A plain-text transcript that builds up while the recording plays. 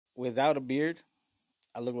without a beard,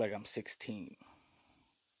 I look like I'm 16.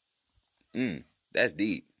 That's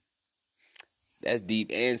deep. That's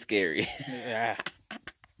deep and scary. Yeah.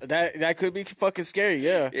 That could be fucking scary,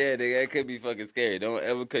 yeah. Yeah, nigga, that could be fucking scary. Don't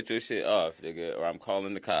ever cut your shit off, nigga, or I'm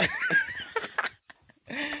calling the cops.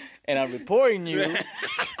 And I'm reporting you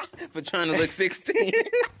for trying to look 16.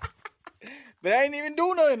 But I ain't even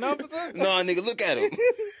do nothing, officer. No, nigga, look at him.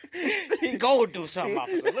 He go do something,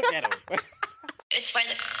 officer. Look at him. It's for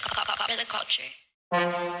the culture.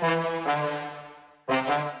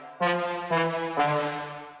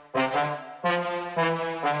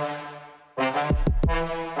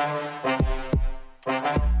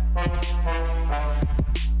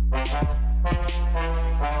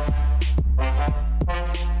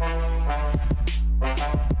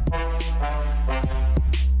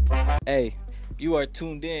 Hey, you are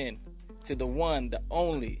tuned in to the one, the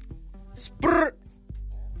only Sprr,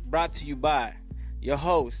 brought to you by your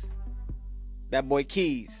host, that boy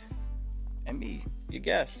Keys, and me, your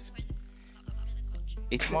guest,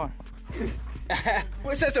 HMR.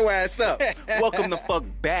 Well, shut your ass up. Welcome the fuck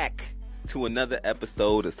back to another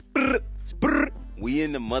episode of Sprr. We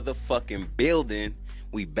in the motherfucking building.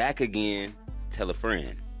 We back again. Tell a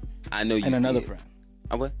friend. I know you And see another it. friend.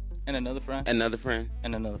 What? And another friend. Another friend.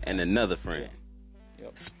 And another friend. And another friend. Yeah.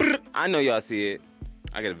 Yep. Sprr. I know y'all see it.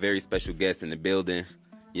 I got a very special guest in the building.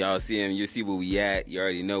 Y'all see him. You see where we at. You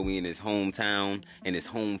already know we in his hometown, in his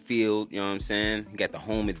home field. You know what I'm saying? Got the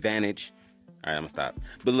home advantage. All right, I'm gonna stop.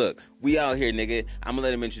 But look, we out here, nigga. I'm gonna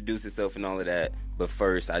let him introduce himself and all of that. But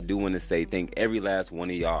first, I do want to say thank every last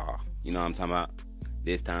one of y'all. You know what I'm talking about?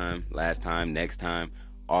 This time, last time, next time,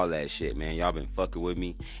 all that shit, man. Y'all been fucking with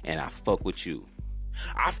me, and I fuck with you.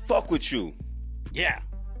 I fuck with you. Yeah.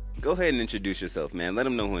 Go ahead and introduce yourself, man. Let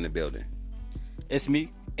them know who in the building. It's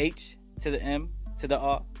me, H to the M to the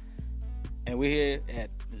R. And we're here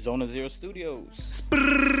at Zona Zero Studios.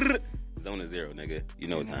 Sprr. Zona Zero, nigga. You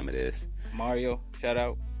know what time it is. Mario, shout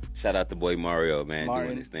out. Shout out to boy Mario, man,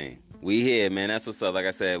 doing his thing. We here, man. That's what's up. Like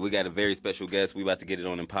I said, we got a very special guest. We about to get it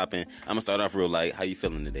on and popping. I'm gonna start off real light. How you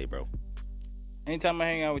feeling today, bro? Anytime I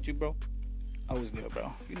hang out with you, bro, always good,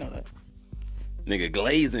 bro. You know that. Nigga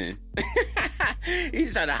glazing.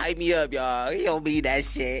 He's trying to hype me up, y'all. He don't be that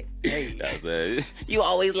shit. Hey. That's it. You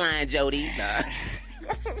always lying, Jody. Nah.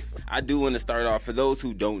 I do want to start off. For those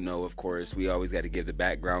who don't know, of course, we always got to give the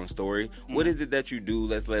background story. What is it that you do?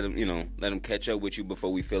 Let's let them catch up with you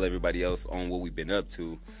before we fill everybody else on what we've been up to. You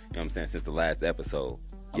know what I'm saying? Since the last episode.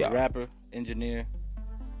 I'm a rapper, engineer,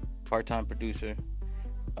 part-time producer.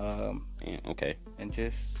 Okay. And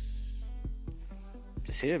just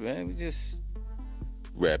here, man. We just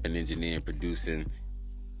rapping, engineering, producing,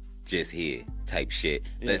 just here type shit.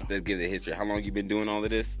 Yeah. Let's give the history. How long you been doing all of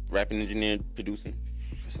this? Rapping, engineering, producing?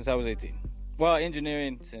 Since I was 18. Well,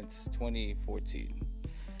 engineering since 2014.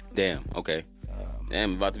 Damn. Okay.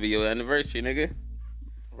 Damn, about to be your anniversary, nigga.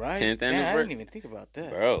 Right. 10th anniversary. I didn't even think about that,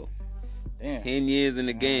 bro. Damn. 10 years in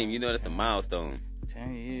the game. You know that's a milestone.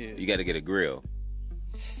 10 years. You got to get a grill.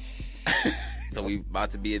 So we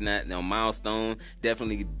about to be in that milestone.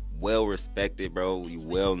 Definitely well respected, bro. You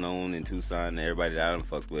well known in Tucson. Everybody that I done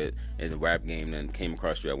fucked with in the rap game and came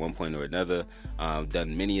across you at one point or another.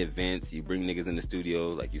 Done many events. You bring niggas in the studio,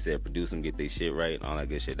 like you said, produce them, get their shit right, all that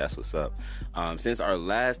good shit. That's what's up. Since our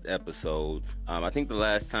last episode, I think the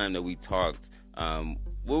last time that we talked, what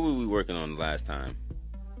were we working on the last time?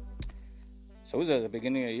 So it was at the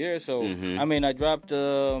beginning of the year. So I mean, I dropped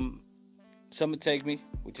Summer Take Me,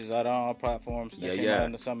 which is out on all platforms. That came out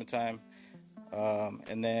in the summertime.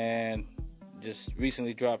 And then just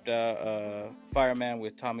recently dropped out Fireman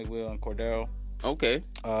with Tommy Will and Cordero. Okay.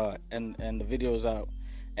 And the video's out.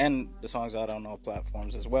 And the song's out on all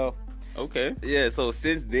platforms as well. Okay. Yeah, so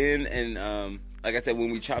since then, and like I said, when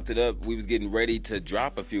we chopped it up, we was getting ready to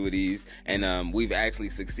drop a few of these. And we've actually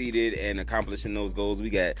succeeded in accomplishing those goals. We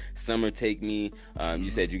got Summer Take Me. You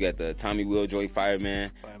said you got the Tommy Will Joy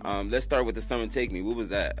Fireman. Let's start with the Summer Take Me. What was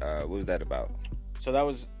that? What was that about? So that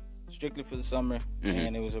was strictly for the summer,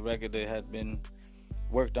 and it was a record that had been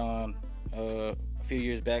worked on a few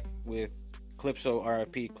years back with Clipso,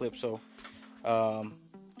 RIP Clipso,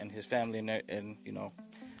 and his family, and you know,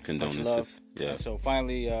 condolences. Much love. Yeah. And so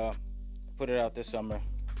finally put it out this summer,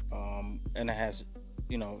 and it has,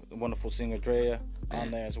 you know, the wonderful singer Drea on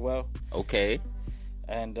there as well. Okay.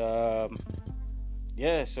 And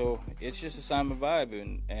yeah, so it's just a summer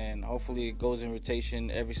vibe, and hopefully it goes in rotation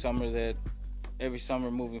every summer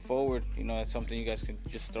moving forward. You know, it's something you guys can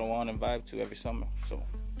just throw on and vibe to every summer. So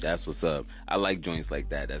that's what's up. I like joints like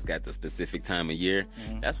that. That's got the specific time of year.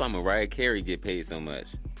 That's why Mariah Carey get paid so much.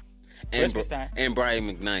 Christmas time. And Brian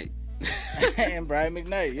McKnight. And Brian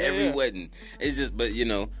McKnight. Yeah, every wedding. It's just, but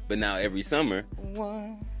now every summer.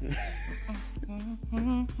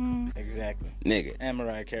 Exactly. Nigga. And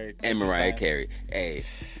Mariah Carey. Hey.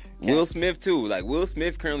 Will Smith too. Like Will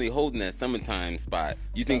Smith currently holding that summertime spot.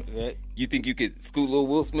 You think you could scoot little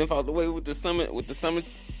Will Smith out the way with the summer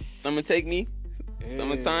take me?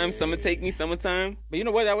 Summertime, summer take me, summertime. But you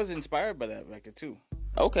know what? I was inspired by that record too.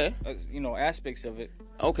 Okay. Aspects of it.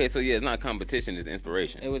 Okay, so yeah, it's not competition, it's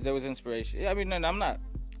inspiration. There was inspiration. Yeah, I mean, I'm not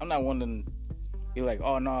one to be like,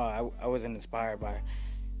 oh no, I wasn't inspired by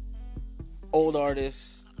old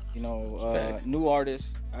artists, new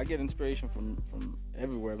artists. I get inspiration from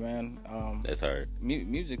everywhere, man. That's hard.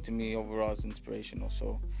 Music to me overall is inspirational.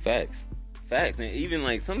 So facts. And even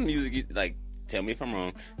like some music, like, tell me if I'm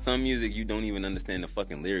wrong, some music you don't even understand the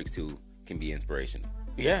fucking lyrics to can be inspirational.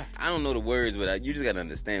 Yeah. I don't know the words, but you just gotta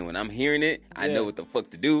understand when I'm hearing it, I know what the fuck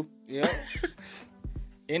to do. Yeah.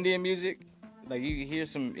 Indian music, like you hear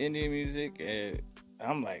some Indian music and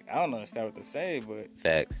I'm like, I don't understand what to say, but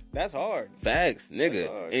facts. That's hard. Facts, nigga.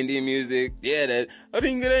 Hard. Indian music, yeah, that.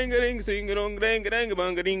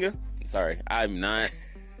 Sorry, I'm not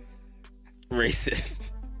racist.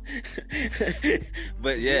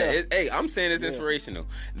 But yeah. Hey, I'm saying it's inspirational.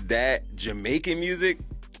 That Jamaican music,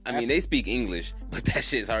 I mean, they speak English, but that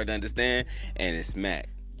shit's hard to understand, and it's smack.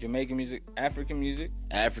 Jamaican music, African music,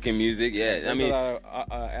 yeah. There's a lot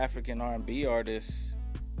of African R&B artists.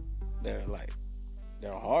 They're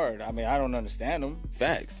hard. I mean, I don't understand them.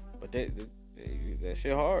 Facts. But that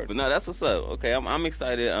shit hard. But no, that's what's up. Okay, I'm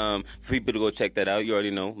excited for people to go check that out. You already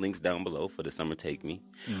know, links down below for the Summer Take Me.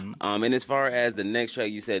 Mm-hmm. And as far as the next track,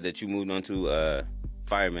 you said that you moved on to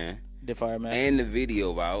Fireman. The Fireman. And the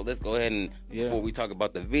video out. Let's go ahead and, before we talk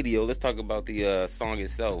about the video, let's talk about the song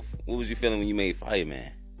itself. What was you feeling when you made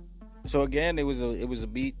Fireman? So again, it was a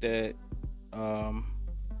beat that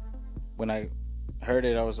when I heard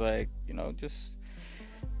it, I was like, just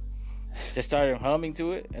started humming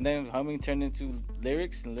to it, and then humming turned into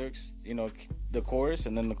lyrics, and lyrics, the chorus,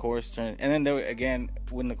 and then the chorus turned, and then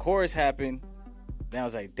when the chorus happened, then I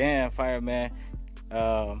was like, damn, Fireman.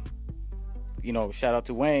 Shout out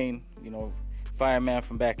to Wayne, Fireman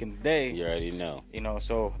from back in the day. You already know.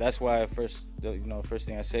 So that's why first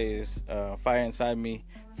thing I say is fire inside me,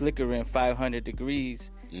 flickering 500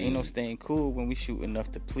 degrees. Ain't no staying cool when we shoot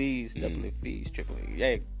enough to please. Double it fees, triple it.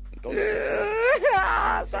 Yeah. Go.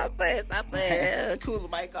 Stop playing. Cool the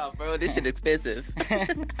mic off, bro. This shit expensive.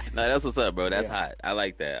 No, that's what's up, bro. That's hot. I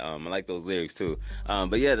like that. I like those lyrics too.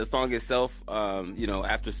 But yeah, the song itself,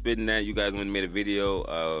 after spitting that, you guys went and made a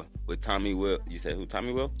video with Tommy Will. You said who?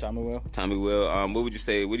 Tommy Will. Tommy Will. What would you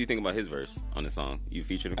say? What do you think about his verse on the song? You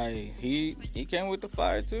featured him? He came with the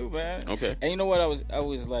fire too, man. Okay. And you know what? I was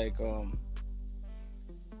like,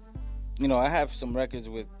 I have some records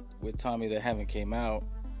with Tommy that haven't came out.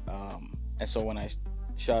 And so when I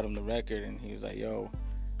shot him the record and he was like, yo,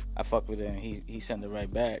 I fuck with it, and he sent it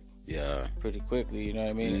right back. Yeah. Pretty quickly, you know what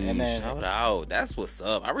I mean? And then shout out. That's what's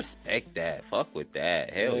up. I respect that. Fuck with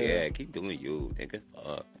that. Hell yeah. Keep doing you. Nigga.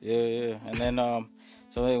 Fuck. Yeah. And then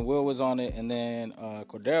so then Will was on it, and then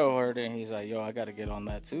Cordero heard it, and he's like, yo, I gotta get on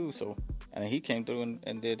that too. So and he came through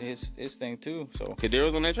and did his thing too. So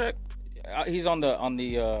Cordero's on that track? He's on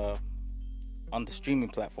the streaming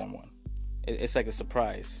platform one. It's like a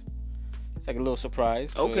surprise. It's like a little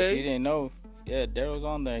surprise. Okay. So if you didn't know, Daryl's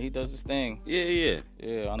on there. He does his thing. Yeah.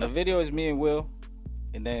 On the video is me and Will,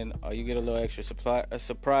 and then you get a little extra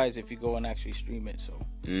surprise if you go and actually stream it. So.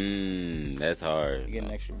 That's hard. You get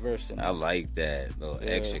an extra verse in I like that little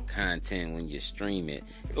extra content when you stream it.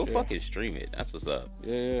 Go fucking stream it. That's what's up.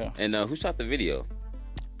 Yeah. And who shot the video?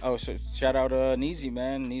 Oh, so shout out Neezy,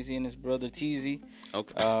 man. Neezy and his brother Teezy.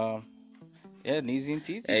 Okay. Yeah, Neezy and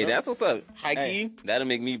Teezy. Hey, that's what's up. Hikey. That'll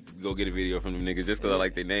make me go get a video from them niggas just because I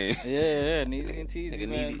like their name. Yeah, Neezy and Teezy,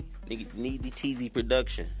 man. Neezy Teezy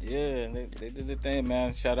production. Yeah, they did the thing,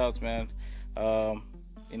 man. Shout outs, man.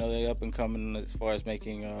 They up and coming as far as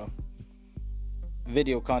making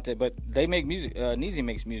video content, but they make music. Neezy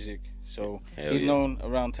makes music, so he's known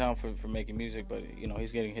around town for making music, but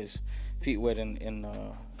he's getting his feet wet in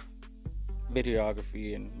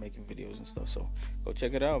videography and making videos and stuff. So go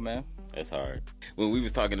check it out, man. That's hard. When we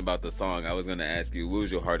was talking about the song, I was going to ask you, what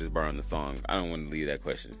was your hardest bar on the song? I don't want to leave that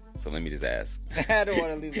question, so let me just ask. I don't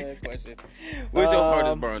want to leave that question. What's your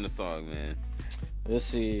hardest bar on the song, man? Let's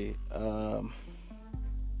see.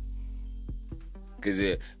 Because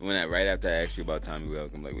right after I asked you about Tommy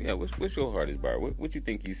Wells, I'm like, what's your hardest bar? What you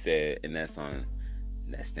think you said in that song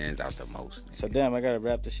that stands out the most? So damn, I gotta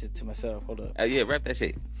rap this shit to myself. Hold up. Yeah, rap that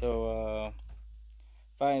shit. So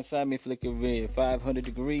Fire inside me flicker red, 500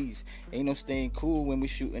 degrees. Ain't no staying cool when we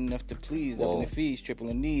shooting enough to please. Doubling the fees,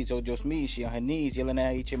 tripling needs. Oh, just me, she on her knees, yelling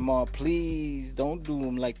at HMR, please don't do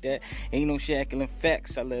them like that. Ain't no shackling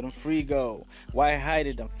facts, I let them free go. Why hide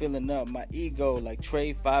it? I'm filling up my ego like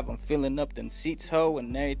Trey 5. I'm filling up them seats, ho,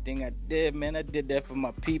 and everything I did, man. I did that for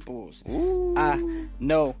my peoples. Ooh. I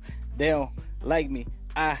know they don't like me.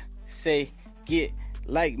 I say get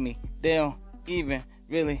like me. They don't even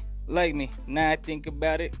really like me. Now I think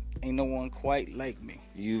about it, ain't no one quite like me.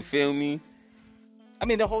 You feel me? I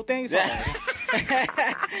mean, the whole thing's hard.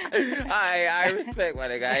 I respect my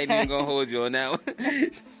nigga. I ain't even gonna hold you on that one.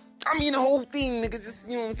 I mean, the whole thing, nigga, just,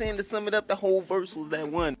 you know what I'm saying, to sum it up, the whole verse was that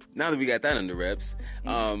one. Now that we got that under reps,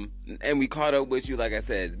 and we caught up with you, like I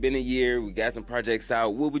said, it's been a year, we got some projects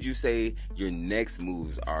out. What would you say your next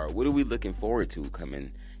moves are? What are we looking forward to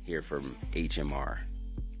coming here from HMR?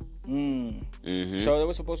 So there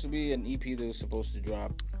was supposed to be an EP that was supposed to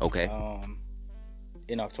drop. Okay.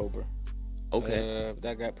 In October. Okay.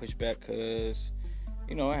 That got pushed back because,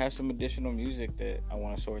 you know, I have some additional music that I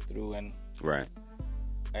want to sort through, and right.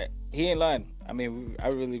 He ain't lying. I mean,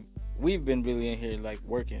 we've been really in here like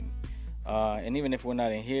working, and even if we're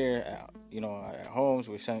not in here, you know, at homes,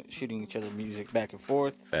 we're shooting each other music back and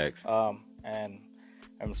forth. Facts. And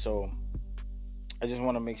so I just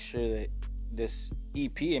want to make sure that this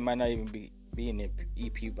EP, it might not even be an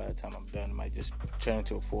EP by the time I'm done. It might just turn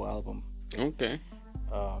into a full album. Okay.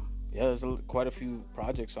 Yeah, there's quite a few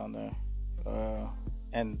projects on there,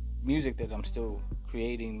 and music that I'm still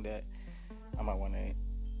creating that I might want to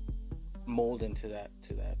mold into that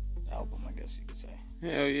album, I guess you could say.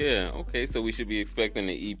 Hell yeah. Okay, so we should be expecting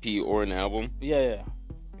an EP or an album? Yeah.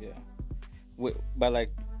 By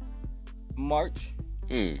like March.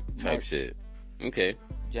 Type shit. Okay.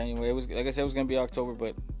 January. It was, like I said, it was gonna be October,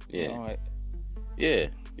 but yeah. You know,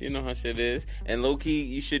 you know how shit is. And low key,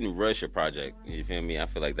 you shouldn't rush a project. You feel me? I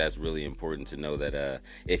feel like that's really important to know that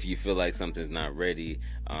if you feel like something's not ready,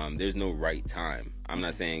 there's no right time. I'm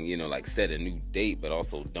not saying, you know, like set a new date, but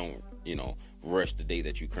also don't, you know, rush the date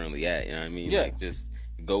that you currently at. You know what I mean? Yeah. Like, just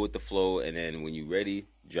go with the flow, and then when you're ready,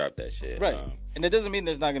 drop that shit. Right. And it doesn't mean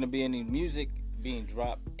there's not gonna be any music being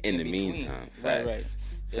dropped in the between. meantime. Right. Facts.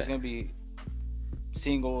 There's gonna be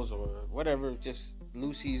singles or whatever, just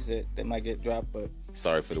loosies that might get dropped, but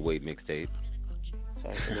sorry for the wait mixtape.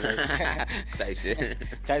 Sorry for the wait.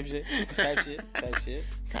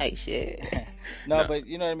 Type shit. No, but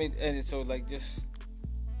you know what I mean. And so like just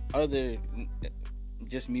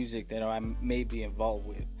music that I may be involved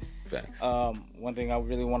with. Facts. One thing I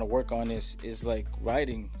really want to work on is like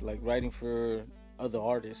writing for other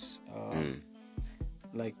artists.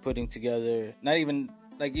 Like putting together, not even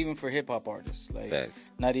like even for hip hop artists, like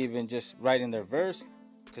Facts. Not even just writing their verse,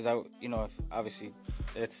 because obviously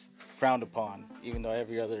it's frowned upon, even though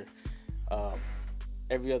every other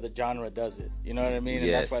genre does it. You know what I mean? And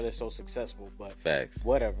yes. That's why they're so successful. But facts.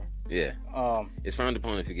 Whatever. Yeah. It's frowned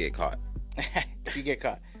upon if you get caught. If you get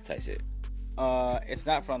caught. Type shit. It's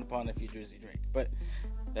not frowned upon if you Drizzy Drake, but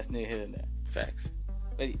that's neither here nor there. Facts.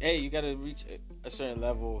 But hey, you got to reach a certain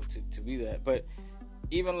level to be that. But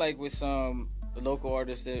even like with some local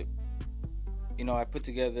artists that, you know, I put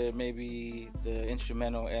together maybe the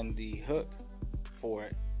instrumental and the hook for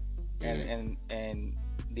it, and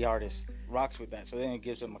the artist rocks with that. So then it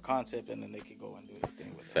gives them a concept, and then they can go and do their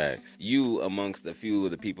thing with it. Facts. You, amongst a few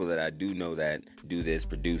of the people that I do know that do this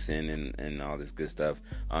producing and all this good stuff,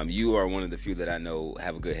 you are one of the few that I know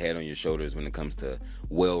have a good head on your shoulders when it comes to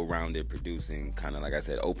well-rounded producing, kind of like I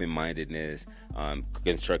said, open-mindedness,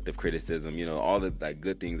 constructive criticism, you know, all the like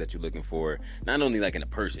good things that you're looking for, not only like in a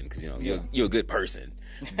person, because, you know, you're a good person,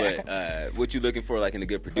 but what you're looking for like in a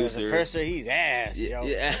good producer. As a person, he's ass, yo.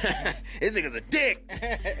 Yeah. This nigga's a dick.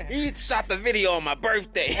 He shot the video on my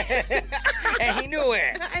birthday. And he knew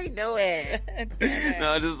it. I know it.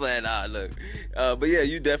 No, I'm just like, look. But yeah,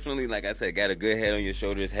 you definitely, like I said, got a good head on your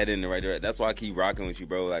shoulders, headed in the right direction. That's why I keep rocking with you,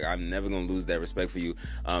 bro. Like, I'm never going to lose that respect for you.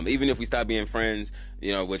 Even if we stop being friends,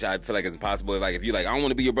 you know, which I feel like is impossible. Like, if you're like, I don't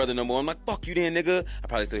want to be your brother no more, I'm like, fuck you then, nigga. I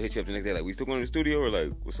probably still hit you up the next day, like, we still going to the studio? Or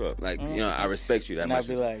like, what's up? Like, you know, I respect you that much.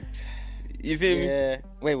 And I'd be like... You feel me? Yeah.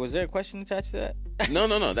 Wait, was there a question attached to that? No.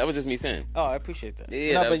 That was just me saying. Oh, I appreciate that.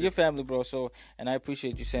 Yeah, no, that but your family, bro. So, and I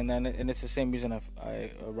appreciate you saying that, and it's the same reason I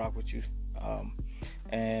rock with you.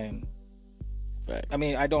 And right. I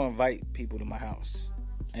mean, I don't invite people to my house,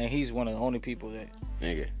 and he's one of the only people that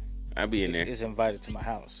nigga, I be in there. Is invited to my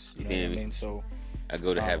house. You know what I mean? So I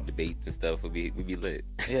go to have debates and stuff. We be lit.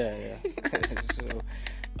 Yeah.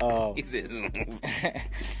 So,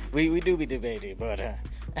 we do be debating, but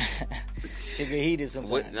Shit get heated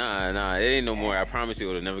sometimes. Nah, it ain't no more. I promise you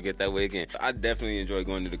it'll never get that way again. I definitely enjoy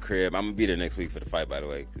going to the crib. I'm gonna be there next week for the fight, by the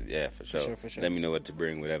way. Yeah, for sure. Let me know what to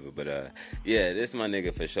bring, whatever. But yeah, this is my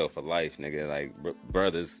nigga for sure, for life, nigga. Like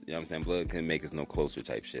brothers, you know what I'm saying? Blood couldn't make us no closer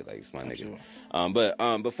type shit. Like, it's my nigga.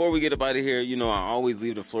 But before we get up out of here, you know, I always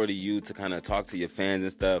leave the floor to you to kind of talk to your fans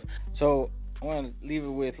and stuff. So I want to leave it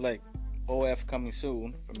with like OF coming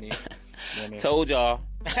soon for me. You know what I mean? Told y'all.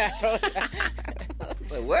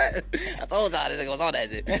 Like, what? I told y'all this nigga was on that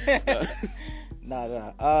shit.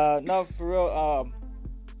 No, for real.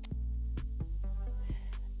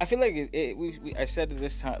 I feel like I said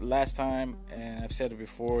it last time, and I've said it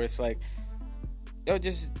before. It's like, yo,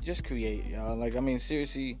 just create, y'all. Like, I mean,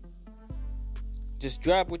 seriously, just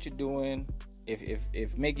drop what you're doing.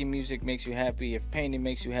 If making music makes you happy, if painting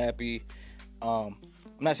makes you happy, I'm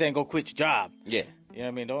not saying go quit your job. Yeah. You know what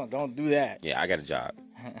I mean? Don't do that. Yeah, I got a job.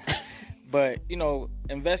 But, you know,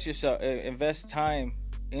 invest time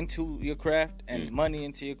into your craft and money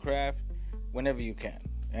into your craft whenever you can.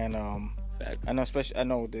 And Facts. I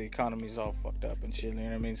know the economy's all fucked up and shit, you know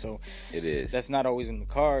what I mean? So it is. That's not always in the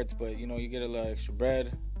cards, but, you know, you get a little extra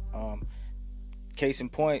bread. Case in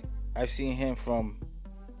point, I've seen him from,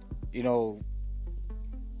 you know,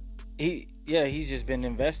 he's just been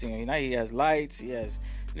investing. You know, he has lights, he has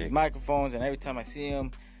his microphones, and every time I see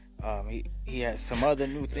him, he has some other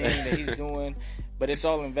new thing that he's doing, but it's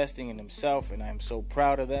all investing in himself, and I'm so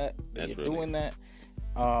proud of that you're doing that.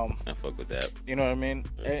 I fuck with that. You know what I mean?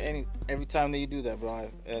 Every time that you do that, bro,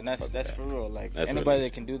 and that's for real. Like, anybody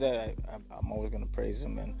that can do that, I'm always gonna praise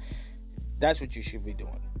him, and that's what you should be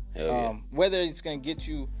doing. Hell yeah. Whether it's gonna get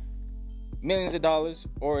you millions of dollars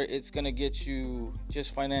or it's gonna get you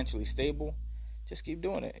just financially stable, just keep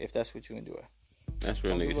doing it if that's what you enjoy. That's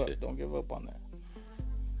real nigga shit. Don't give up on that.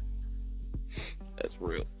 That's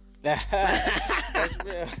real. That's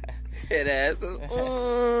real. It is.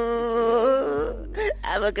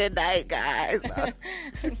 Have a good night, guys.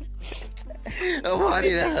 I want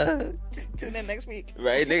it up. Tune in next week.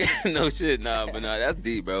 Right, nigga? No shit. But that's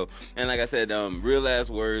deep, bro. And like I said, real ass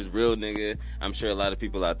words, real nigga. I'm sure a lot of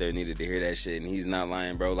people out there needed to hear that shit, and he's not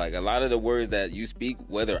lying, bro. Like, a lot of the words that you speak,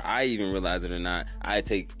 whether I even realize it or not, I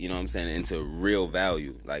take, you know what I'm saying, into real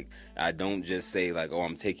value. Like, I don't just say, like, oh,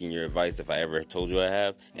 I'm taking your advice if I ever told you I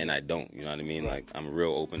have, and I don't, you know what I mean? Like, I'm a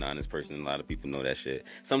real open, honest person, and a lot of people know that shit.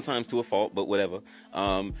 Sometimes to a fault, but whatever.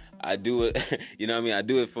 I do it, you know what I mean? I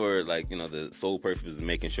do it for, like, you know, the sole purpose of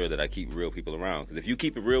making sure that I keep real people around. Because if you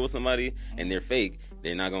keep it real with somebody and they're fake,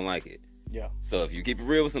 they're not gonna like it. Yeah. So if you keep it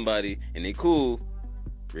real with somebody and they cool,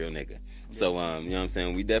 real nigga. Yeah. So you know what I'm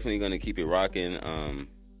saying? We definitely gonna keep it rocking.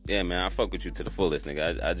 Yeah, man, I fuck with you to the fullest,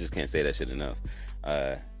 nigga. I just can't say that shit enough.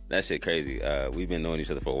 That shit crazy. We've been knowing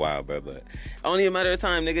each other for a while, bro, but only a matter of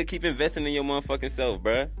time, nigga. Keep investing in your motherfucking self,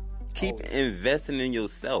 bro. Keep investing in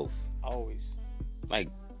yourself. Always. Like,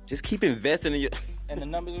 just keep investing in your... And the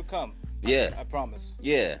numbers will come. Yeah. I promise.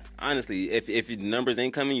 Yeah. Honestly, if the numbers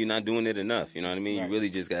ain't coming, you're not doing it enough. You know what I mean? Right. You really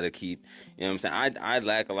just got to keep, you know what I'm saying? I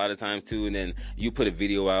lack a lot of times, too, and then you put a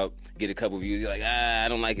video out, get a couple views, you're like, I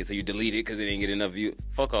don't like it, so you delete it because it didn't get enough views.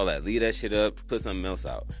 Fuck all that. Leave that shit up. Put something else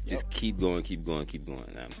out. Just keep going, keep going, keep going.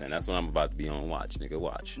 You know what I'm saying? That's what I'm about to be on. Watch, nigga.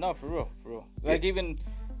 Watch. No, for real. Like, even,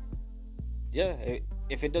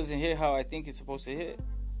 if it doesn't hit how I think it's supposed to hit,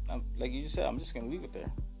 like you just said, I'm just going to leave it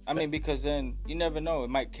there. I mean, because then you never know. It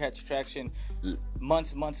might catch traction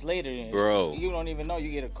months later. Bro. You don't even know.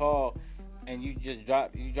 You get a call, and you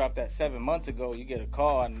dropped that 7 months ago. You get a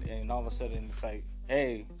call, and all of a sudden it's like,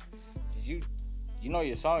 hey, you know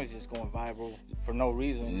your song is just going viral for no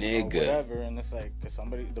reason. Nigga. Or whatever. And it's like, because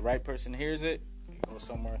the right person hears it, it goes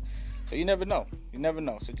somewhere. So you never know.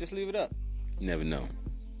 So just leave it up. You never know.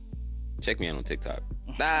 Check me out on TikTok.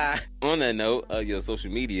 On that note, your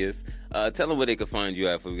social medias, tell them where they can find you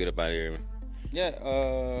at before we get up out of here.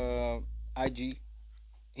 Yeah, IG.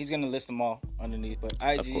 He's going to list them all underneath. But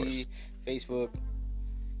IG, Facebook,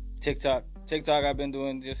 TikTok. TikTok, I've been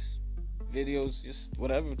doing just videos, just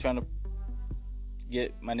whatever, trying to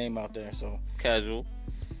get my name out there. So Casual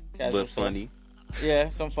but stuff. Funny. Yeah,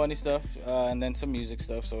 some funny stuff, and then some music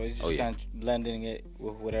stuff. So it's just kind of blending it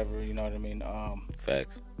with whatever, you know what I mean?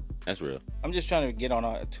 Facts. That's real. I'm just trying to get on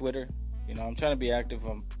Twitter. You know, I'm trying to be active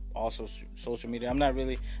on also social media. I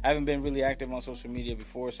haven't been really active on social media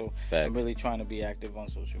before, so Facts. I'm really trying to be active on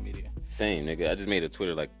social media. Same, nigga. I just made a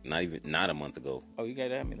Twitter like not a month ago. Oh, you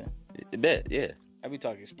gotta have me then. I bet, yeah. I be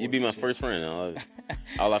talking sports. You be my first friend.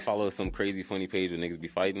 All I follow is some crazy funny page where niggas be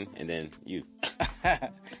fighting, and then you.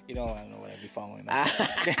 You don't want to know what I be following.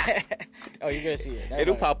 Oh, you gotta see it.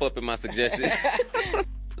 It'll pop up in my suggestions.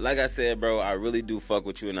 like I said, bro, I really do fuck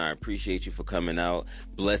with you, and I appreciate you for coming out,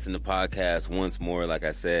 blessing the podcast once more. Like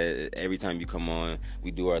I said, every time you come on, we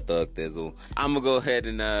do our thug thizzle. I'm gonna go ahead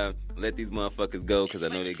and let these motherfuckers go because I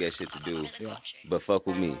know they got shit to do. Yeah. But fuck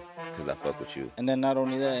with me because I fuck with you. And then not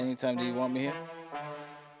only that, anytime that you want me here,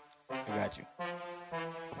 I got you.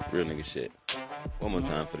 Real nigga shit. One more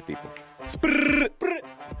time for the people. Sprr.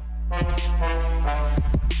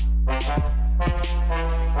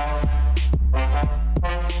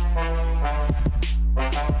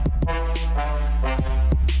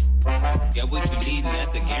 Got what you need and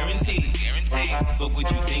that's a guarantee. Fuck what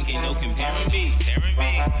you think, ain't no comparing me.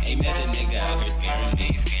 Ain't met a nigga out here scaring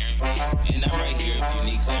me. And I'm right here if you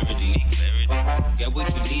need clarity. Got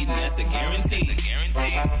what you need and that's a guarantee.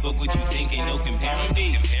 Fuck what you think, ain't no comparing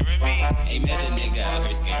me. Ain't met a nigga out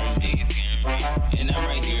here scaring me. And I'm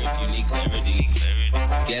right here if you need clarity.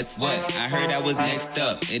 Guess what? I heard I was next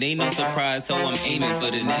up. It ain't no surprise, so I'm aiming for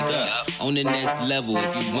the neck up. On the next level,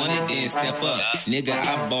 if you want it, then step up. Nigga,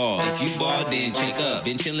 I ball. If you ball, then check up.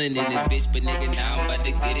 Been chillin' in this bitch, but nigga, now I'm about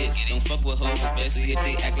to get it. Don't fuck with hoes, especially if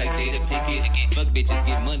they act like Jada Pickett. Fuck bitches,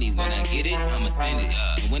 get money. When I get it, I'ma spend it.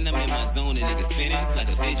 And when I'm in my zone, a nigga spinning like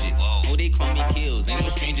a fidget. Oh, they call me kills. Ain't no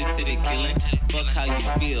stranger to the killing. Fuck how you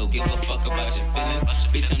feel. Give a fuck about your feelings.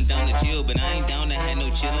 Bitch, I'm down to chill, but I ain't down to have no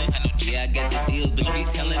chillin'. Yeah, I got the deals, but don't be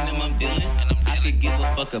telling them I'm dealing. I could give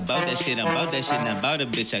a fuck about that shit. I'm about that shit, not about a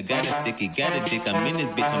bitch. I got a sticky, got a dick. I'm in this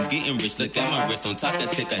bitch, I'm getting rich. Look at my wrist, don't talk a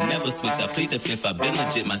tick. I never switch. I plead the fifth. I been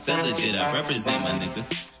legit, myself legit. I represent my nigga.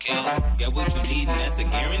 Got what you need and that's a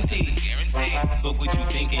guarantee. Fuck what you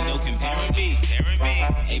think, ain't no comparing me.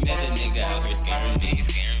 Ain't met a nigga out here scaring me.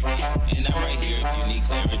 And I'm right here if you need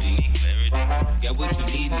clarity. Got what you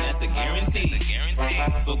need and that's a guarantee.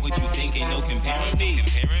 Fuck what you think, ain't no comparing me.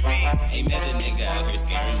 Ain't met a nigga out here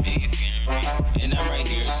scaring me. And I'm right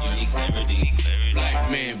here if you need clarity. Black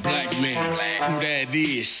man, who that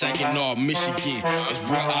is? Saginaw, Michigan, is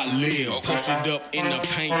where I live. Posted up in the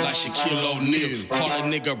paint like Shaquille O'Neal. Call a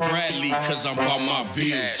nigga Bradley, cause I'm about my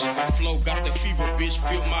bills. Flow got the fever, bitch,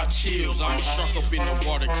 feel my chills. I'm a shark up in the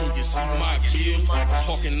water, can you see my gills?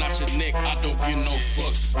 Talking out your neck, I don't give no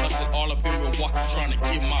fucks. Hustle all up in Milwaukee, trying to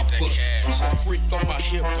get my buck. Super freak on my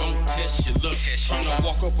hip, don't test your luck. Tryna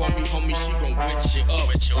walk up on me, homie, she gon' wet you up.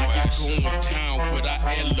 Like it's going down, but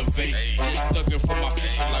I elevate. Just thuggin' for my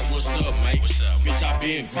future, like what's up, mate? Bitch, I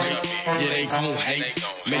been great, yeah, they gon' hate.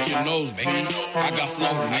 Make your nose bleed, I got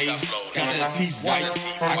flow nays. Got that teeth white,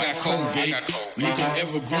 I got Colgate. Nigga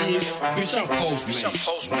evergreen, bitch, I'm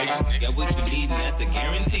Postmates. Got what you need and that's a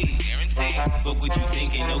guarantee. Fuck what you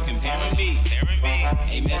think, ain't no comparing me.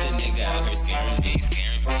 Ain't met a nigga out here scaring me.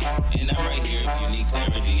 And I'm right here if you need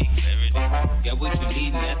clarity. Got what you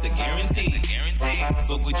need and that's a guarantee.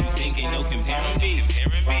 Fuck what you think, ain't no comparing me.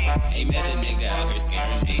 Ain't met a nigga out here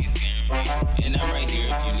scaring me.